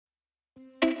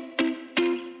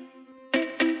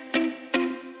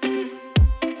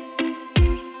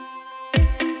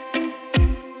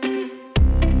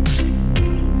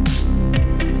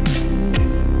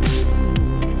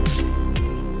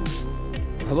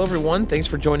Hello, everyone. Thanks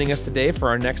for joining us today for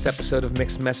our next episode of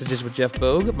Mixed Messages with Jeff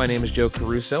Bogue. My name is Joe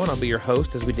Caruso, and I'll be your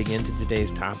host as we dig into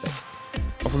today's topic.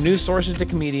 Well, from news sources to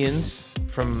comedians,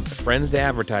 from friends to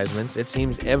advertisements, it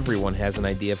seems everyone has an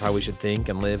idea of how we should think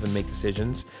and live and make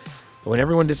decisions. But when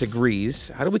everyone disagrees,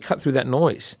 how do we cut through that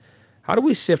noise? How do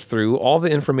we sift through all the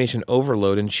information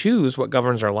overload and choose what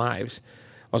governs our lives?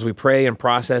 As we pray and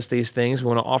process these things, we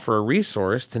want to offer a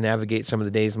resource to navigate some of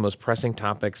the day's most pressing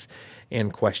topics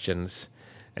and questions.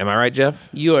 Am I right, Jeff?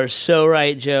 You are so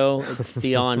right, Joe. It's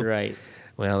beyond right.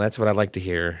 Well, that's what I like to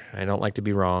hear. I don't like to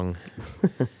be wrong.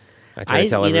 I try to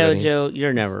tell everybody. Joe,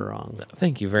 you're never wrong.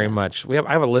 Thank you very much.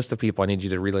 I have a list of people I need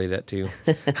you to relay that to.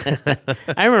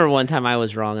 I remember one time I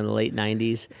was wrong in the late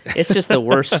 90s. It's just the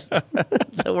worst,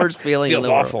 the worst feeling in the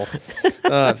world. Feels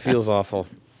awful. It feels awful.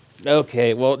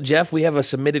 Okay, well, Jeff, we have a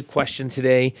submitted question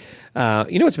today.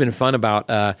 What's been fun about,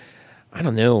 I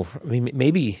don't know,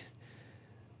 maybe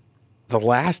the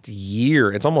last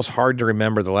year, it's almost hard to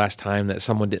remember the last time that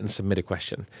someone didn't submit a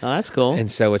question. Oh, that's cool.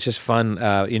 And so it's just fun.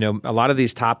 A lot of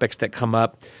these topics that come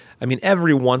up,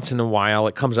 every once in a while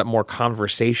it comes up more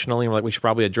conversationally. We're like, we should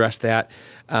probably address that.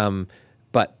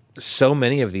 But so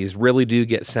many of these really do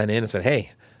get sent in and said,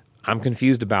 hey, I'm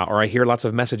confused about, or I hear lots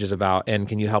of messages about, and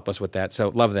can you help us with that? So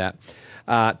love that.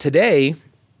 Today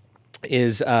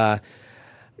is kind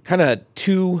of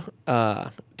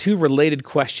two related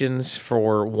questions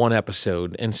for one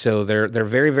episode, and so they're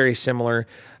very, very similar.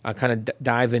 Kind of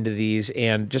dive into these,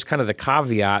 and just kind of the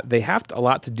caveat, they have a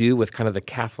lot to do with kind of the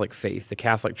Catholic faith, the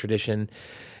Catholic tradition.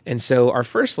 And so our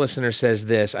first listener says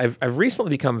this: I've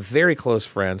recently become very close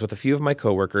friends with a few of my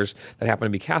coworkers that happen to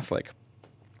be Catholic.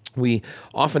 We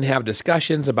often have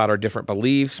discussions about our different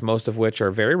beliefs, most of which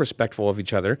are very respectful of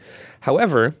each other.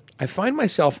 However, I find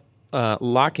myself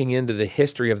locking into the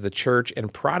history of the church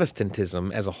and Protestantism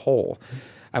as a whole.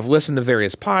 I've listened to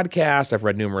various podcasts. I've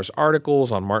read numerous articles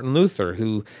on Martin Luther,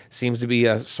 who seems to be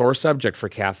a sore subject for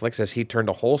Catholics as he turned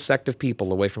a whole sect of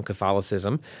people away from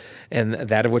Catholicism, and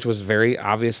that of which was very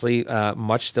obviously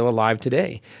much still alive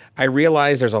today. I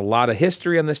realize there's a lot of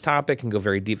history on this topic and go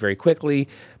very deep very quickly,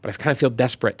 but I kind of feel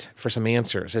desperate for some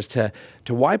answers as to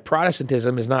why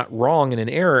Protestantism is not wrong and in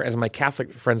error as my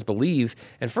Catholic friends believe,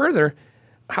 and further,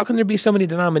 how can there be so many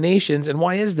denominations, and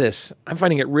why is this? I'm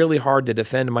finding it really hard to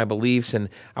defend my beliefs, and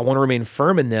I want to remain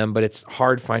firm in them, but it's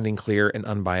hard finding clear and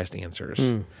unbiased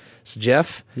answers. So,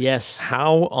 Jeff, yes,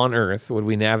 how on earth would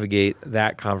we navigate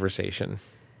that conversation?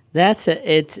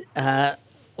 In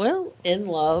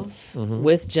love,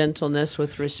 with gentleness,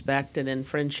 with respect, and in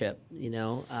friendship.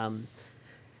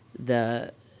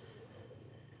 The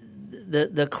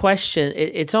question,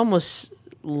 it's almost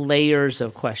layers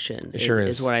of question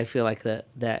is what I feel like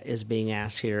that is being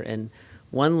asked here. And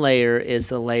one layer is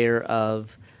the layer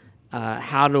of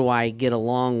how do I get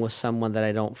along with someone that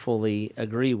I don't fully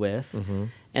agree with?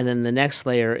 And then the next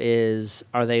layer is,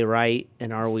 are they right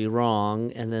and are we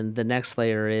wrong? And then the next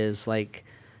layer is like,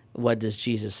 what does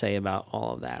Jesus say about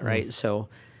all of that, right? So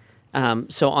on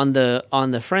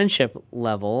the friendship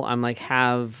level, I'm like,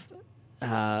 have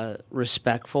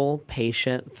respectful,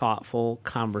 patient, thoughtful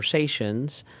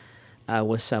conversations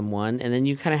with someone, and then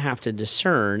you kind of have to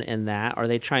discern in that. Are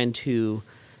they trying to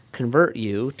convert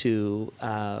you to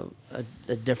a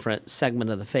different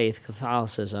segment of the faith,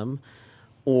 Catholicism,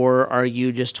 or are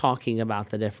you just talking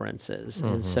about the differences?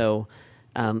 And so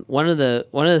one of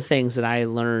the things that I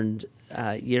learned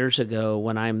years ago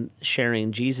when I'm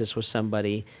sharing Jesus with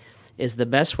somebody is the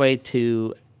best way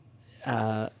to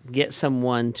get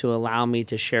someone to allow me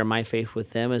to share my faith with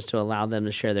them is to allow them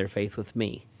to share their faith with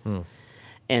me.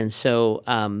 And so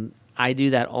I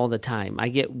do that all the time. I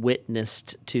get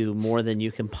witnessed to more than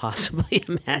you can possibly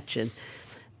imagine,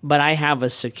 but I have a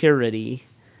security.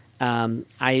 I'm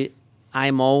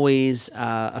always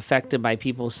affected by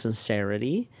people's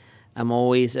sincerity. I'm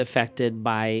always affected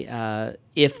by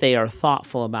if they are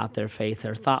thoughtful about their faith,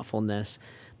 their thoughtfulness,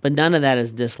 but none of that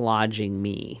is dislodging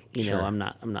me. I'm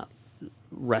not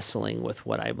wrestling with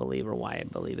what I believe or why I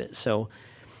believe it. So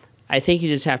I think you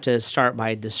just have to start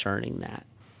by discerning that.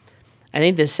 I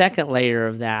think the second layer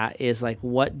of that is like,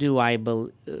 what do I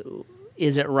believe?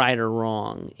 Is it right or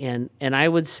wrong? And I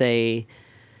would say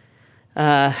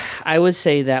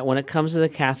that when it comes to the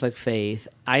Catholic faith,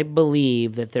 I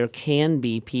believe that there can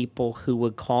be people who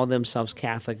would call themselves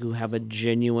Catholic who have a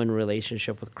genuine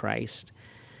relationship with Christ.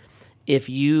 If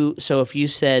you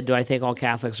said, do I think all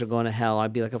Catholics are going to hell?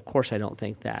 I'd be like, of course I don't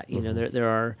think that. There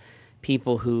are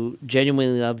people who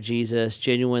genuinely love Jesus,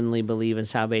 genuinely believe in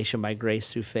salvation by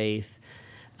grace through faith,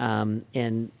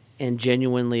 and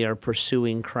genuinely are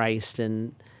pursuing Christ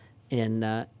in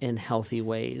healthy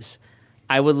ways.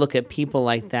 I would look at people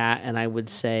like that and I would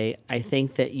say, I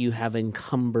think that you have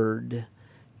encumbered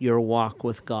your walk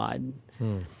with God.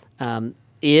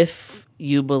 If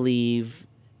you believe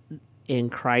in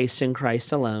Christ and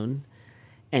Christ alone,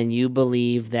 and you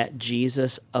believe that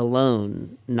Jesus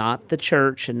alone, not the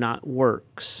church and not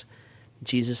works,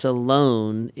 Jesus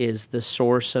alone is the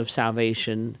source of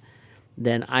salvation,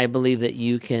 then I believe that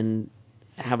you can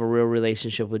have a real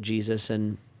relationship with Jesus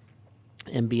and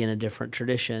be in a different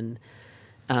tradition.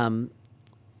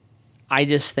 I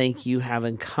just think you have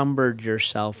encumbered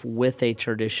yourself with a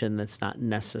tradition that's not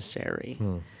necessary.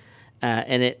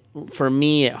 And for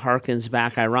me, it harkens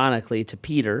back, ironically, to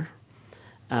Peter,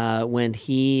 when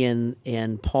he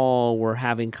and Paul were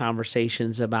having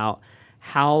conversations about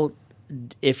how,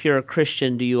 if you're a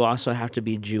Christian, do you also have to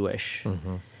be Jewish?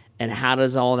 And how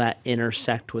does all that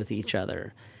intersect with each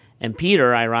other? And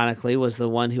Peter, ironically, was the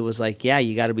one who was like, yeah,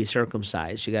 you got to be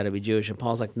circumcised, you got to be Jewish. And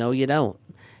Paul's like, no, you don't.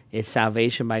 It's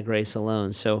salvation by grace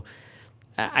alone. So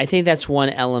I think that's one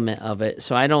element of it.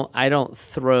 So I don't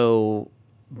throw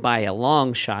by a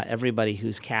long shot everybody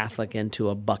who's Catholic into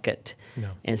a bucket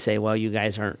and say, well, you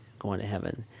guys aren't going to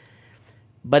heaven.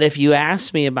 But if you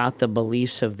ask me about the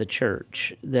beliefs of the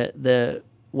church,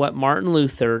 what Martin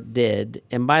Luther did,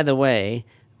 and by the way,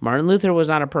 Martin Luther was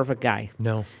not a perfect guy.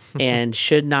 No. And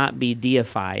should not be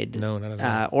deified. No, not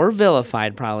at all. Or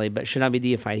vilified, probably, but should not be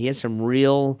deified. He had some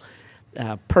real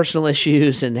personal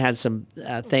issues and had some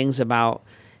things about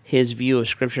his view of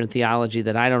Scripture and theology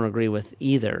that I don't agree with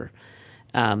either.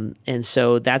 And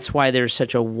so that's why there's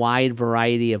such a wide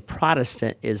variety of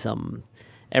Protestantism,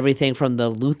 everything from the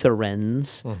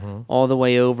Lutherans all the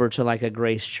way over to like a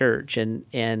Grace Church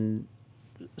and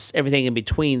everything in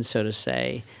between, so to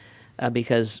say,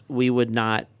 because I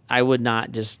would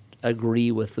not just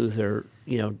agree with Luther,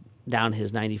 down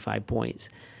his 95 points.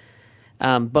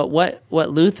 But what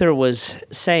Luther was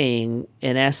saying,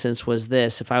 in essence, was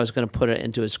this. If I was going to put it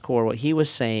into its core, what he was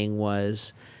saying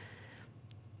was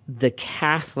the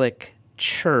Catholic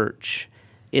Church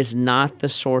is not the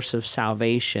source of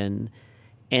salvation,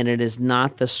 and it is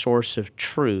not the source of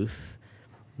truth.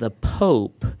 The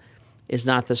Pope is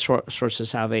not the source of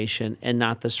salvation and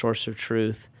not the source of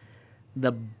truth.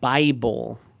 The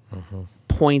Bible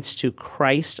points to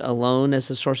Christ alone as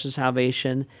the source of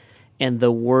salvation and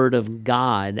the Word of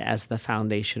God as the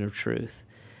foundation of truth.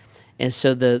 And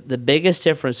so the biggest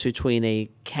difference between a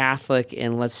Catholic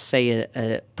and, let's say,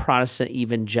 a Protestant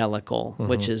evangelical,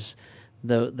 which is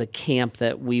the camp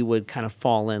that we would kind of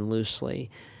fall in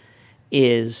loosely,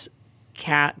 is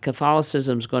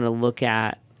Catholicism is going to look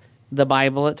at the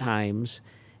Bible at times.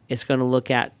 It's going to look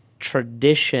at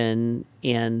tradition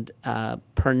and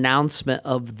pronouncement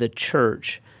of the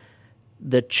church.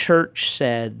 The church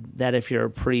said that if you're a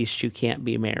priest, you can't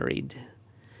be married.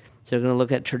 So they're going to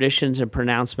look at traditions and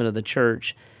pronouncement of the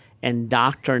church and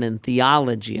doctrine and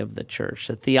theology of the church.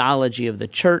 The theology of the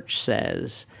church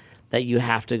says that you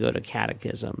have to go to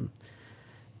catechism.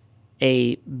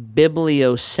 A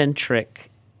bibliocentric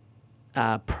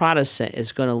Protestant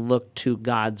is going to look to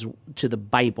the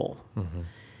Bible.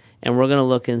 And we're going to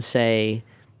look and say,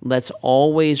 let's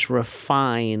always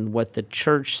refine what the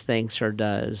church thinks or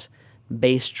does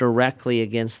based directly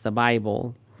against the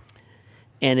Bible.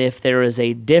 And if there is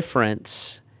a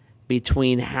difference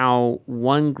between how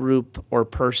one group or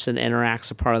person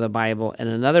interacts a part of the Bible and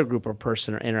another group or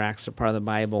person interacts a part of the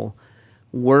Bible,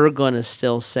 we're going to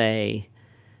still say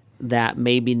that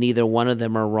maybe neither one of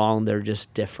them are wrong, they're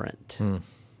just different.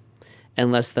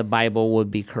 Unless the Bible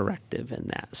would be corrective in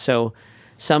that. So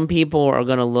some people are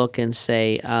going to look and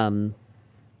say,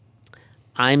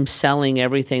 I'm selling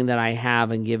everything that I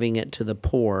have and giving it to the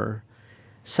poor.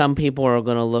 Some people are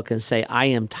going to look and say, I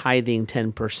am tithing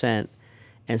 10%.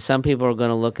 And some people are going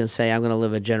to look and say, I'm going to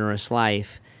live a generous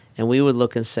life. And we would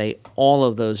look and say, all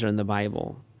of those are in the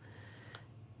Bible.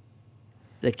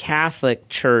 The Catholic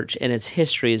Church in its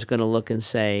history is going to look and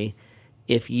say,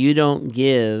 if you don't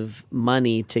give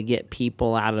money to get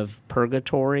people out of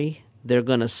purgatory, they're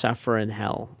going to suffer in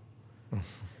hell.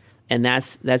 And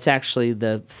that's actually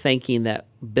the thinking that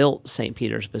built St.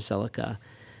 Peter's Basilica.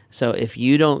 So if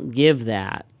you don't give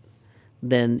that,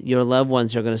 then your loved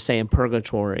ones are going to stay in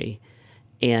purgatory.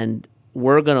 And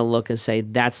we're going to look and say,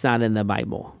 that's not in the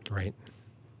Bible. Right.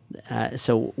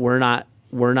 So we're not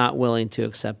willing to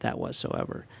accept that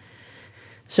whatsoever.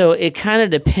 So it kind of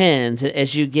depends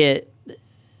as you get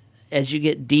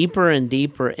deeper and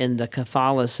deeper into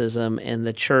Catholicism and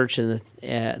the church and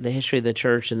the history of the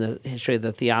church and the history of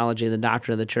the theology and the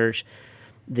doctrine of the church,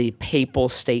 the papal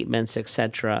statements,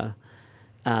 etc.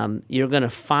 You're going to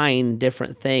find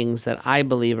different things that I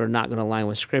believe are not going to align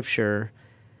with Scripture.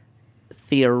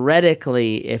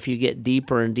 theoretically, if you get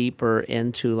deeper and deeper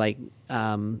into like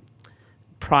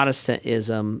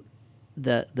Protestantism,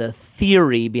 the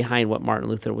theory behind what Martin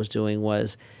Luther was doing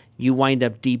was you wind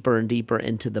up deeper and deeper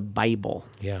into the Bible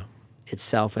Yeah.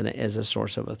 itself and as a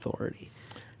source of authority.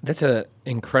 That's a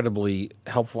incredibly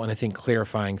helpful and I think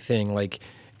clarifying thing. Like,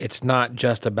 it's not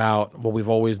just about, well, we've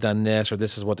always done this or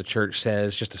this is what the church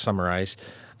says, just to summarize.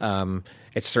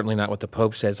 It's certainly not what the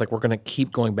Pope says. Like, we're going to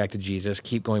keep going back to Jesus,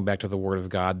 keep going back to the Word of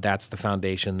God. That's the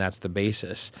foundation. That's the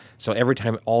basis. So every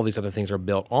time all these other things are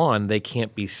built on, they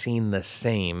can't be seen the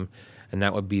same, and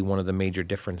that would be one of the major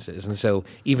differences. And so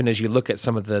even as you look at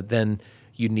some of the then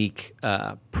unique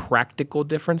practical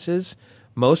differences,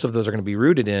 most of those are going to be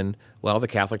rooted in, well, the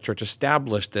Catholic Church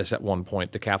established this at one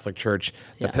point. The Catholic Church,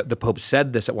 the Pope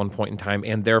said this at one point in time,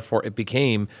 and therefore it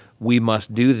became, we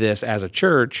must do this as a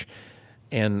church.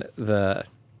 And the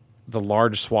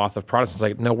large swath of Protestants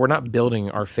like, no, we're not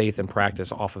building our faith and practice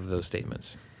off of those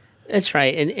statements. That's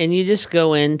right, and you just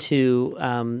go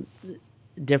into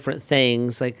different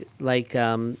things like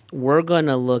we're going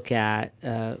to look at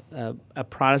a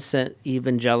Protestant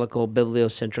evangelical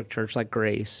bibliocentric church like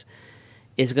Grace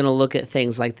is going to look at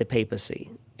things like the papacy,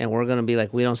 and we're going to be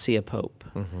like, we don't see a pope,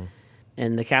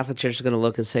 and the Catholic Church is going to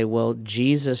look and say, well,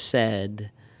 Jesus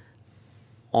said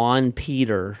on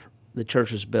Peter the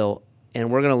church was built, and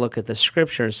we're going to look at the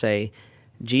scripture and say,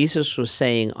 Jesus was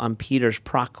saying on Peter's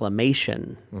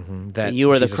proclamation that you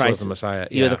are Jesus the Christ, was the Messiah.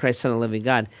 you are the Christ, Son of the living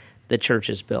God. The church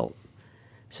is built.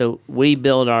 So we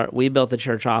built the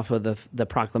church off of the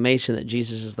proclamation that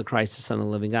Jesus is the Christ, the Son of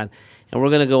the living God. And we're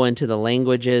going to go into the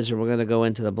languages, and we're going to go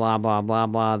into the blah blah blah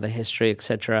blah, the history,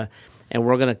 etc. And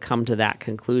we're going to come to that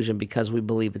conclusion because we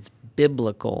believe it's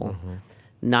biblical,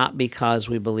 not because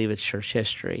we believe it's church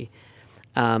history.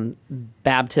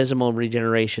 Baptismal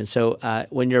regeneration. So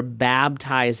when you're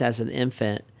baptized as an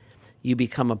infant, you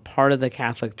become a part of the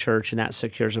Catholic Church, and that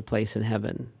secures a place in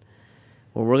heaven.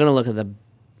 Well, we're going to look at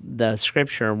the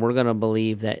scripture, and we're going to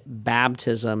believe that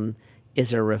baptism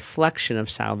is a reflection of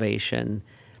salvation,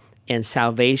 and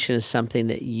salvation is something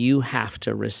that you have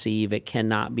to receive. It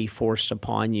cannot be forced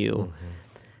upon you.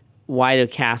 Why do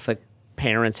Catholic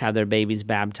parents have their babies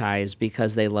baptized?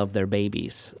 Because they love their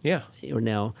babies. Yeah. You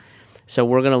know. So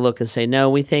we're going to look and say, no,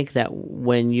 we think that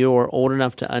when you're old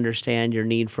enough to understand your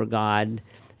need for God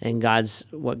and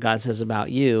what God says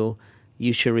about you,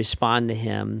 you should respond to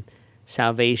Him.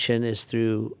 Salvation is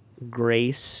through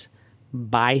grace,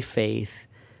 by faith,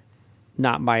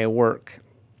 not by a work.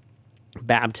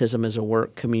 Baptism is a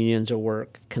work, communion is a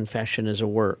work, confession is a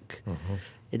work.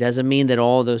 It doesn't mean that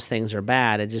all those things are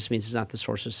bad. It just means it's not the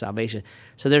source of salvation.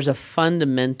 So there's a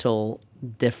fundamental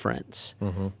difference.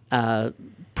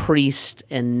 Priests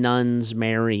and nuns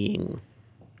marrying.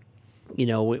 You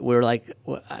know, we're like,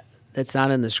 that's not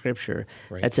in the scripture.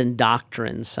 Right. That's in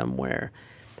doctrine somewhere.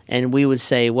 And we would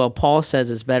say, well, Paul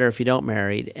says it's better if you don't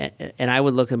marry. And I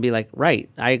would look and be like, right,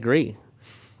 I agree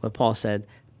what Paul said,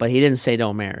 but he didn't say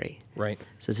don't marry. Right.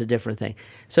 So it's a different thing.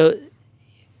 So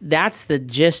that's the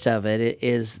gist of it,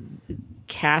 is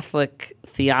Catholic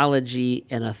theology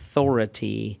and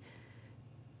authority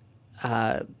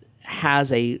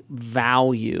has a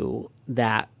value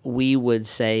that we would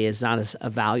say is not a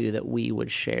value that we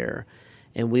would share.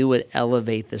 And we would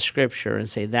elevate the scripture and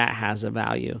say that has a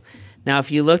value. Now,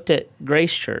 if you looked at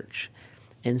Grace Church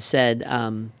and said,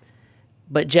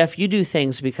 but Jeff, you do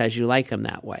things because you like them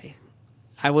that way,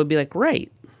 I would be like,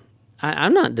 right.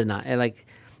 I'm not denying. Like,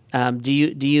 can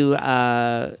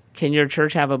your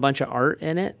church have a bunch of art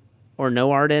in it or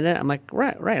no art in it? I'm like,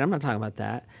 right. I'm not talking about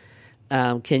that.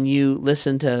 Can you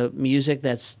listen to music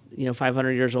that's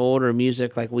 500 years old, or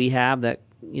music like we have that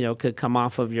could come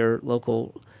off of your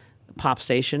local pop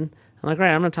station? I'm like,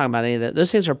 right. I'm not talking about any of that.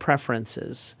 Those things are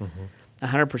preferences,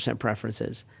 100%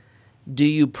 preferences. Do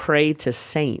you pray to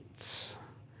saints?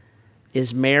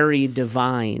 Is Mary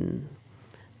divine?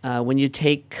 When you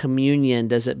take communion,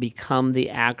 does it become the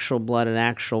actual blood and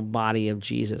actual body of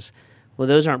Jesus? Well,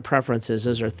 those aren't preferences.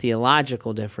 Those are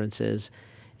theological differences.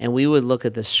 And we would look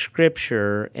at the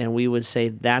scripture and we would say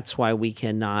that's why we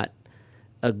cannot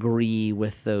agree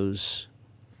with those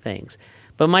things.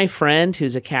 But my friend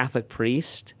who's a Catholic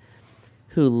priest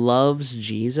who loves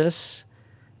Jesus,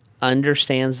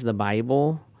 understands the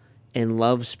Bible, and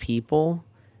loves people,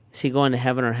 is he going to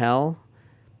heaven or hell?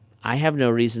 I have no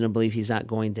reason to believe he's not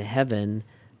going to heaven.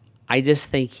 I just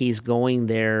think he's going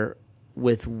there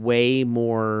with way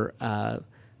more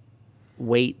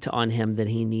weight on him than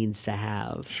he needs to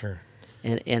have. Sure.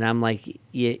 And I'm like,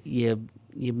 you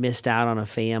missed out on a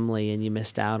family, and you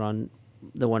missed out on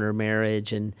the wonder of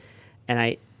marriage, and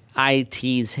I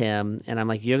tease him, and I'm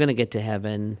like, you're going to get to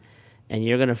heaven, and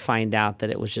you're going to find out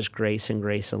that it was just grace and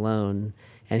grace alone.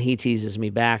 And he teases me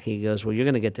back. He goes, well, you're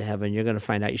going to get to heaven. You're going to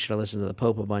find out you should have listened to the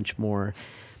Pope a bunch more.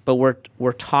 But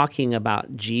we're talking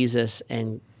about Jesus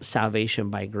and salvation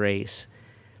by grace.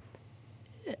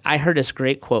 I heard this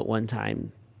great quote one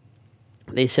time.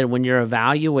 They said, when you're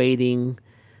evaluating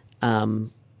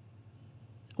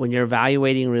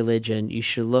religion, you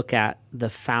should look at the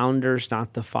founders,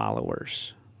 not the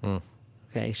followers.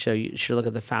 Okay, so you should look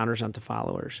at the founders, not the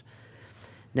followers.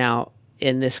 Now,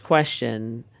 in this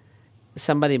question,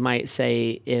 somebody might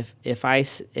say, if I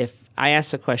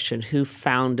ask the question, who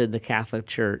founded the Catholic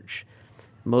Church,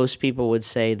 most people would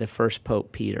say the first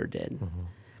Pope Peter did.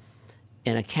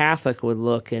 And a Catholic would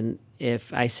look, and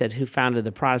if I said who founded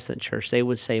the Protestant Church, they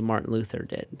would say Martin Luther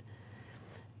did.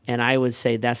 And I would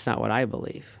say that's not what I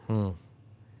believe.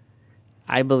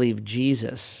 I believe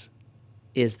Jesus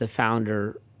is the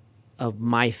founder of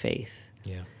my faith.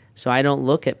 Yeah. So I don't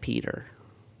look at Peter.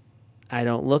 I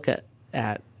don't look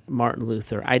at Martin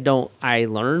Luther. I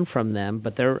learn from them,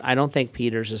 but I don't think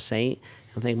Peter's a saint.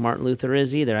 I don't think Martin Luther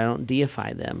is either. I don't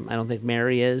deify them. I don't think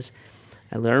Mary is.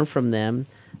 I learn from them.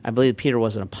 I believe Peter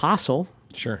was an apostle.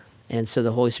 Sure. And so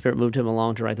the Holy Spirit moved him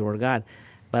along to write the Word of God.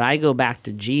 But I go back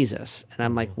to Jesus, and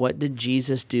I'm like, what did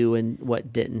Jesus do and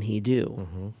what didn't he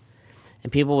do?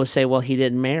 And people will say, well, he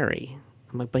didn't marry.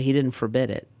 I'm like, but he didn't forbid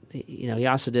it. He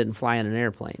also didn't fly in an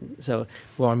airplane. So,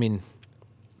 well, I mean,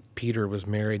 Peter was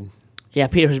married. Yeah,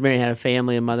 Peter was married, had a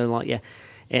family, a mother-in-law. Yeah,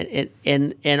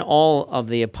 and all of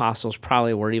the apostles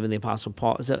probably were, even the Apostle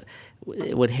Paul. So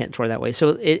it would hint toward that way.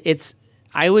 So it's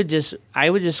I would just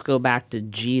go back to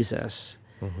Jesus,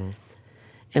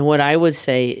 and what I would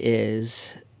say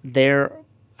is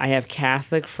I have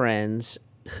Catholic friends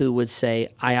who would say,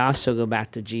 I also go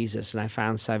back to Jesus, and I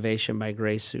found salvation by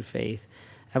grace through faith.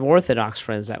 I have Orthodox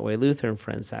friends that way, Lutheran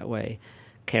friends that way,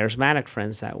 Charismatic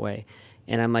friends that way.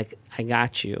 And I'm like, I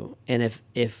got you. And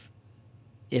if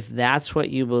that's what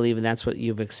you believe and that's what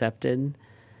you've accepted,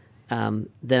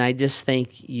 then I just think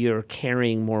you're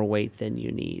carrying more weight than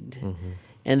you need.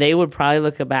 And they would probably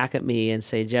look back at me and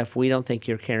say, Jeff, we don't think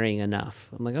you're carrying enough.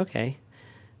 I'm like, okay.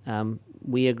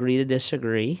 We agree to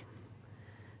disagree.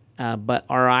 But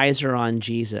our eyes are on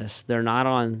Jesus. They're not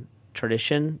on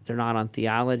tradition. They're not on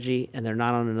theology. And they're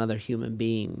not on another human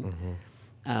being.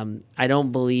 I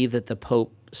don't believe that the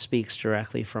Pope speaks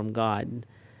directly from God.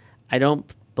 I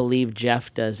don't believe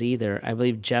Jeff does either. I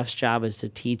believe Jeff's job is to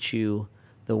teach you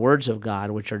the words of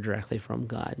God, which are directly from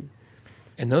God.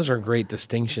 And those are great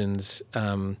distinctions,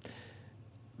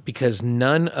 because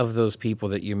none of those people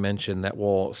that you mentioned that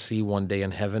we'll see one day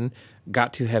in heaven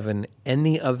got to heaven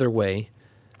any other way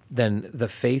than the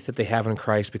faith that they have in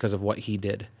Christ because of what he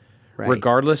did. Right.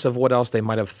 Regardless of what else they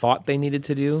might have thought they needed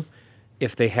to do,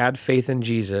 if they had faith in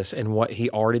Jesus and what he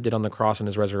already did on the cross and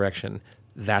his resurrection,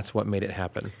 that's what made it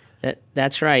happen.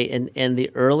 That's right. And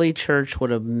the early church would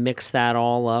have mixed that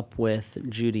all up with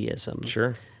Judaism.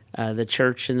 Sure. The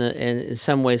church, in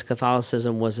some ways,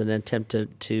 Catholicism was an attempt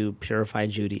to purify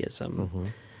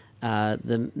Judaism.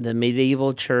 The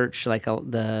medieval church, like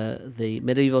the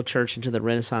medieval church into the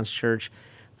Renaissance church,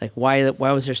 like why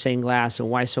was there stained glass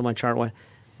and why so much art?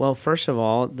 Well, first of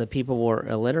all, the people were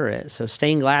illiterate. So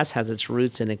stained glass has its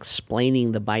roots in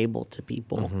explaining the Bible to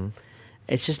people.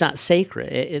 It's just not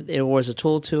sacred. It was a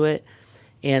tool to it.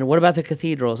 And what about the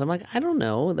cathedrals? I'm like, I don't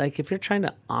know. Like, if you're trying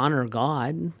to honor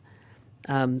God,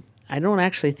 I don't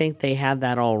actually think they had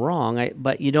that all wrong.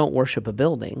 But you don't worship a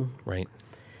building. Right.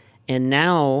 And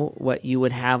now what you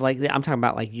would have, like I'm talking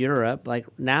about like Europe, like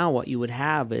now what you would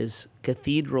have is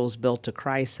cathedrals built to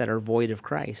Christ that are void of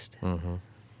Christ.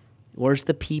 Where's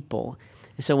the people?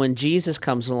 And so when Jesus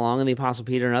comes along and the Apostle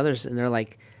Peter and others, and they're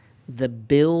like, the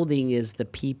building is the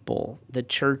people, the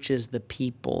church is the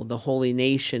people, the holy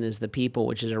nation is the people,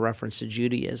 which is a reference to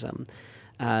Judaism.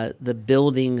 The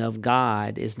building of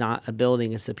God is not a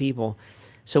building, it's the people.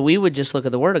 So we would just look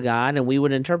at the Word of God and we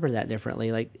would interpret that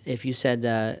differently. Like if you said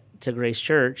to Grace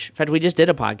Church, in fact, we just did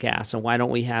a podcast on why don't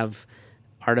we have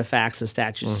artifacts and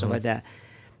statues and stuff like that.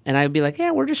 And I'd be like,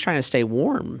 yeah, we're just trying to stay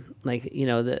warm. Like,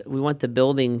 we want the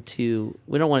building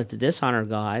we don't want it to dishonor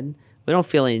God. We don't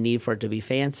feel any need for it to be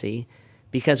fancy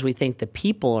because we think the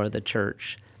people are the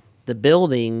church. The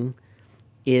building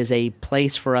is a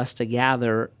place for us to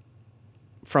gather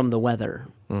from the weather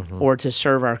or to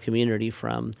serve our community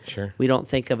from. Sure. We don't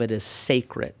think of it as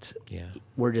sacred. Yeah.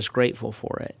 We're just grateful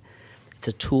for it. It's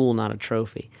a tool, not a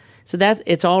trophy. So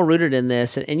it's all rooted in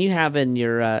this. And you have in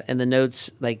your in the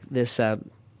notes like this, the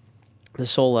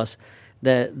solas,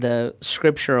 the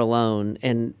Scripture alone,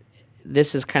 and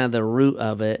this is kind of the root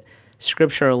of it.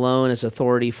 Scripture alone is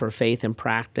authority for faith and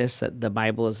practice, that the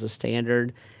Bible is the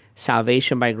standard.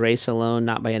 Salvation by grace alone,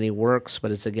 not by any works,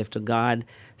 but it's a gift of God.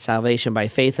 Salvation by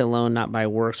faith alone, not by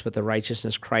works, but the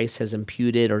righteousness Christ has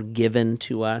imputed or given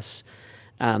to us.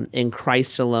 In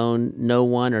Christ alone, no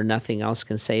one or nothing else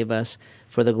can save us.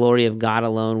 For the glory of God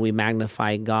alone, we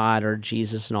magnify God or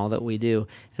Jesus in all that we do.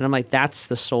 And I'm like, that's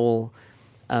the soul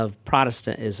of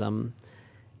Protestantism.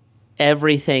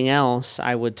 Everything else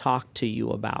I would talk to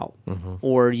you about,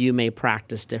 or you may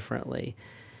practice differently.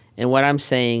 And what I'm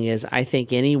saying is, I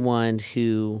think anyone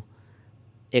who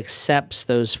accepts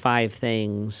those 5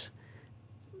 things,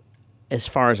 as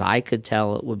far as I could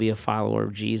tell, it would be a follower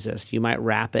of Jesus. You might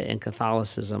wrap it in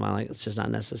Catholicism. I'm like, it's just not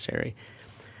necessary.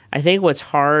 I think what's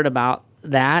hard about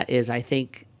that is, I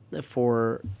think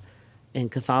in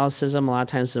Catholicism, a lot of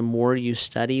times the more you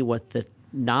study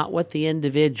not what the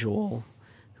individual,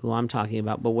 who I'm talking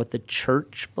about, but what the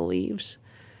church believes,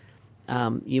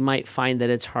 you might find that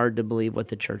it's hard to believe what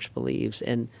the church believes.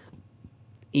 And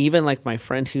even like my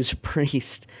friend who's a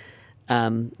priest,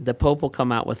 the Pope will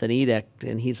come out with an edict,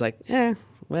 and he's like,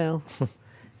 well,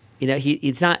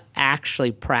 he's not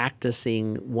actually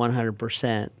practicing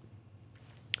 100%.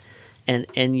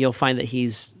 And you'll find that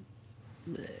he's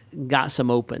got some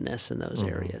openness in those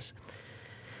areas.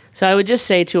 So I would just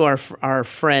say to our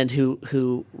friend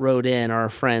who wrote in, our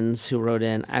friends who wrote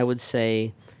in, I would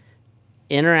say,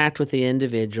 interact with the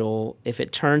individual. If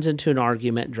it turns into an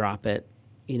argument, drop it.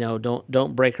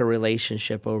 Don't break a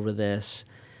relationship over this.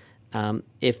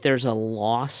 If there's a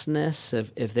lostness,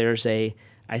 if there's I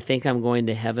think I'm going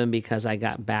to heaven because I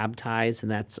got baptized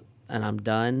and I'm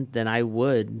done, then I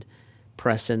would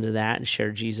press into that and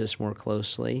share Jesus more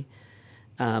closely.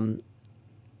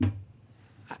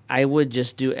 I would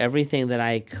just do everything that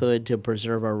I could to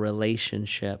preserve a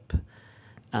relationship.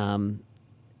 And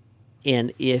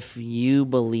if you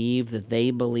believe that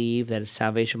they believe that it's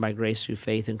salvation by grace through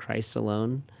faith in Christ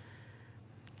alone,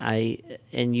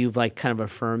 and you've like kind of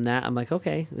affirmed that, I'm like,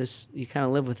 okay, you kind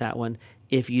of live with that one.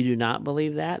 If you do not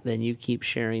believe that, then you keep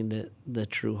sharing the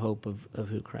true hope of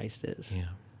who Christ is. Yeah.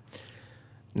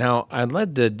 Now, I'd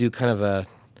like to do kind of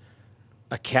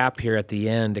a cap here at the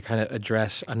end to kind of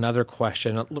address another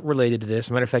question related to this. As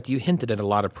a matter of fact, you hinted at a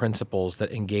lot of principles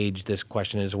that engage this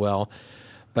question as well.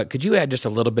 But could you add just a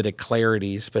little bit of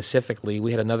clarity specifically?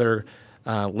 We had another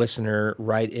listener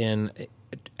write in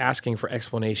asking for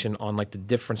explanation on like the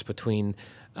difference between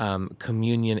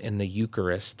communion and the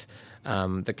Eucharist.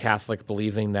 The Catholic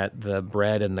believing that the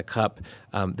bread and the cup,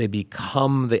 they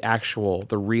become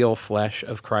the real flesh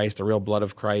of Christ, the real blood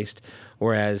of Christ,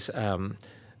 whereas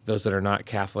those that are not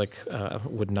Catholic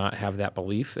would not have that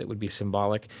belief. It would be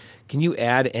symbolic. Can you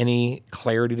add any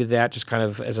clarity to that, just kind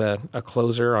of as a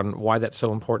closer on why that's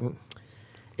so important?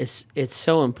 It's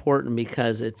so important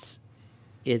because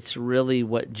it's really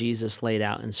what Jesus laid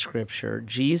out in Scripture.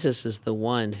 Jesus is the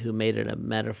one who made it a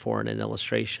metaphor and an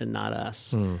illustration, not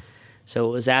us. So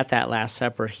it was at that Last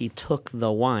Supper, he took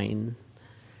the wine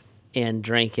and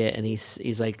drank it, and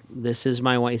he's like, this is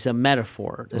my wine. It's a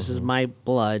metaphor. This is my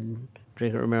blood.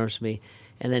 Drink it, remembers me.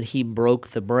 And then he broke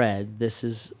the bread. This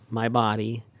is my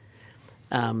body.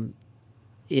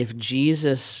 If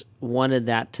Jesus wanted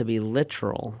that to be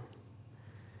literal,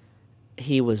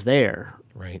 he was there.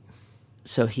 Right.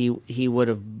 So he would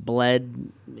have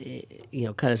bled,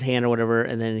 cut his hand or whatever,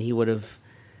 and then he would have,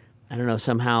 I don't know,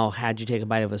 somehow had you take a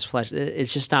bite of his flesh.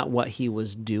 It's just not what he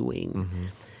was doing.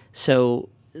 So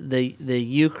the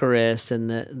Eucharist and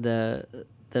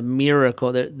the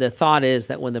miracle, the thought is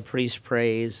that when the priest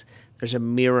prays, there's a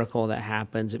miracle that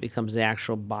happens. It becomes the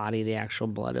actual body, the actual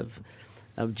blood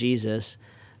of Jesus.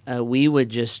 We would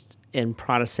just, in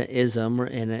Protestantism or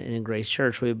in Grace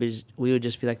Church, we would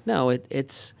just be like, no,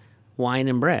 it's wine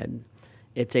and bread.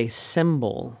 It's a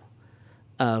symbol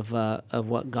of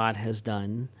what God has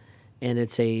done, and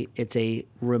it's a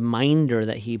reminder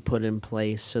that he put in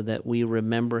place so that we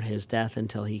remember his death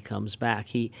until he comes back.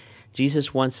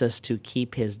 Jesus wants us to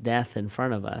keep his death in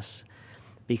front of us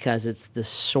because it's the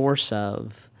source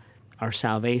of our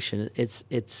salvation.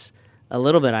 It's a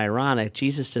little bit ironic.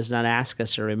 Jesus does not ask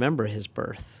us to remember his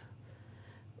birth.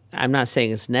 I'm not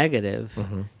saying it's negative.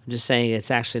 I'm just saying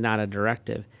it's actually not a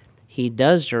directive. He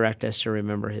does direct us to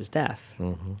remember his death.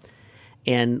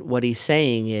 And what he's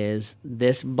saying is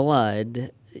this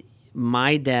blood,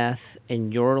 my death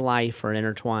and your life are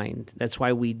intertwined. That's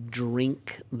why we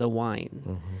drink the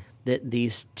wine. That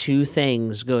these two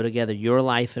things go together, your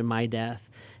life and my death,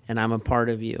 and I'm a part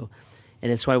of you.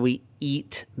 And it's why we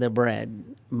eat the bread.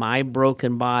 My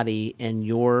broken body and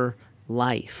your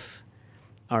life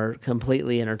are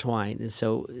completely intertwined. And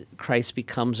so Christ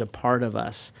becomes a part of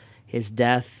us, his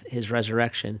death, his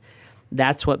resurrection.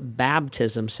 that's what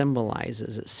baptism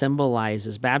symbolizes. It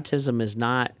symbolizes baptism is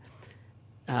not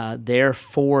there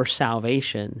for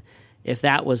salvation. If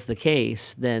that was the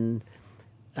case, then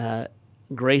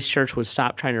Grace Church would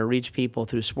stop trying to reach people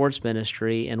through sports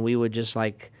ministry, and we would just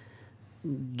like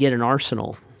get an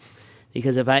arsenal.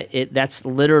 Because that's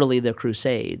literally the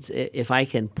Crusades. If I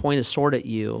can point a sword at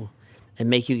you and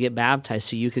make you get baptized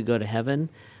so you could go to heaven,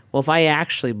 well, if I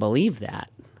actually believe that,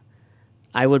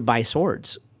 I would buy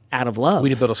swords out of love. We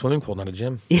need to build a swimming pool, not a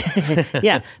gym.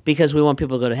 Yeah, because we want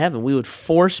people to go to heaven. We would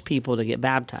force people to get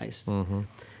baptized. Mm-hmm.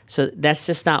 So that's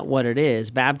just not what it is.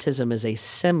 Baptism is a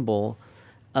symbol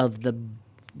of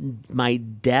my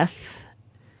death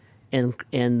in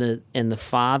the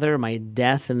Father, my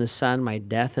death in the Son, my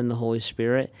death in the Holy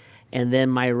Spirit, and then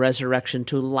my resurrection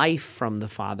to life from the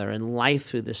Father and life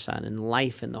through the Son and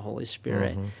life in the Holy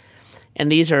Spirit. Mm-hmm. And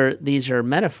these are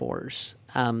metaphors.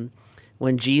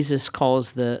 When Jesus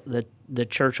calls the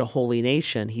church a holy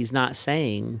nation, he's not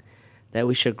saying that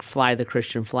we should fly the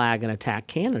Christian flag and attack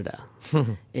Canada.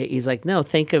 He's like, no,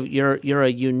 think of you're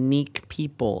a unique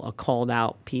people, a called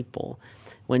out people.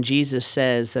 When Jesus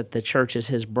says that the church is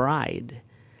his bride,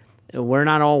 we're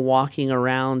not all walking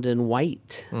around in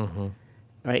white. Mm-hmm.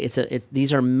 Right?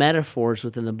 These are metaphors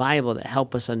within the Bible that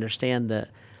help us understand the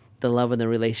love and the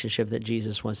relationship that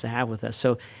Jesus wants to have with us.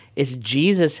 So it's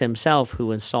Jesus himself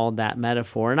who installed that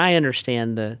metaphor. And I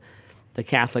understand the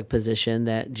Catholic position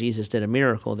that Jesus did a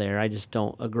miracle there. I just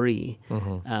don't agree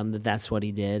that that's what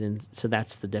he did. And so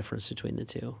that's the difference between the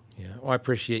two. Yeah. Well, I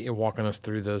appreciate you walking us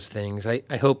through those things. I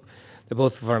hope that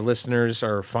both of our listeners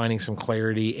are finding some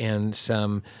clarity and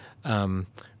some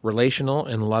relational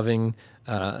and loving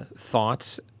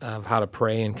thoughts of how to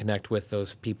pray and connect with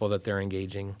those people that they're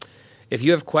engaging. If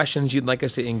you have questions you'd like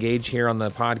us to engage here on the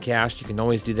podcast, you can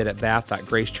always do that at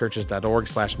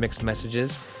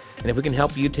bath.gracechurches.org/mixedmessages. And if we can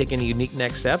help you take any unique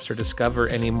next steps or discover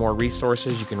any more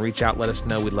resources, you can reach out, let us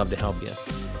know. We'd love to help you.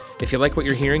 If you like what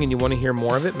you're hearing and you want to hear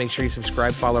more of it, make sure you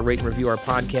subscribe, follow, rate, and review our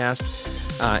podcast.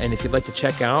 And if you'd like to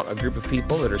check out a group of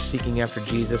people that are seeking after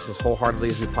Jesus as wholeheartedly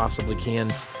as we possibly can,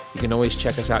 you can always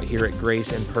check us out here at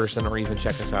Grace in person or even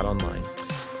check us out online.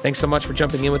 Thanks so much for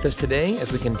jumping in with us today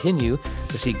as we continue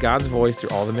to seek God's voice through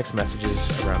all the mixed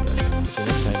messages around us. See you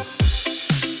next time.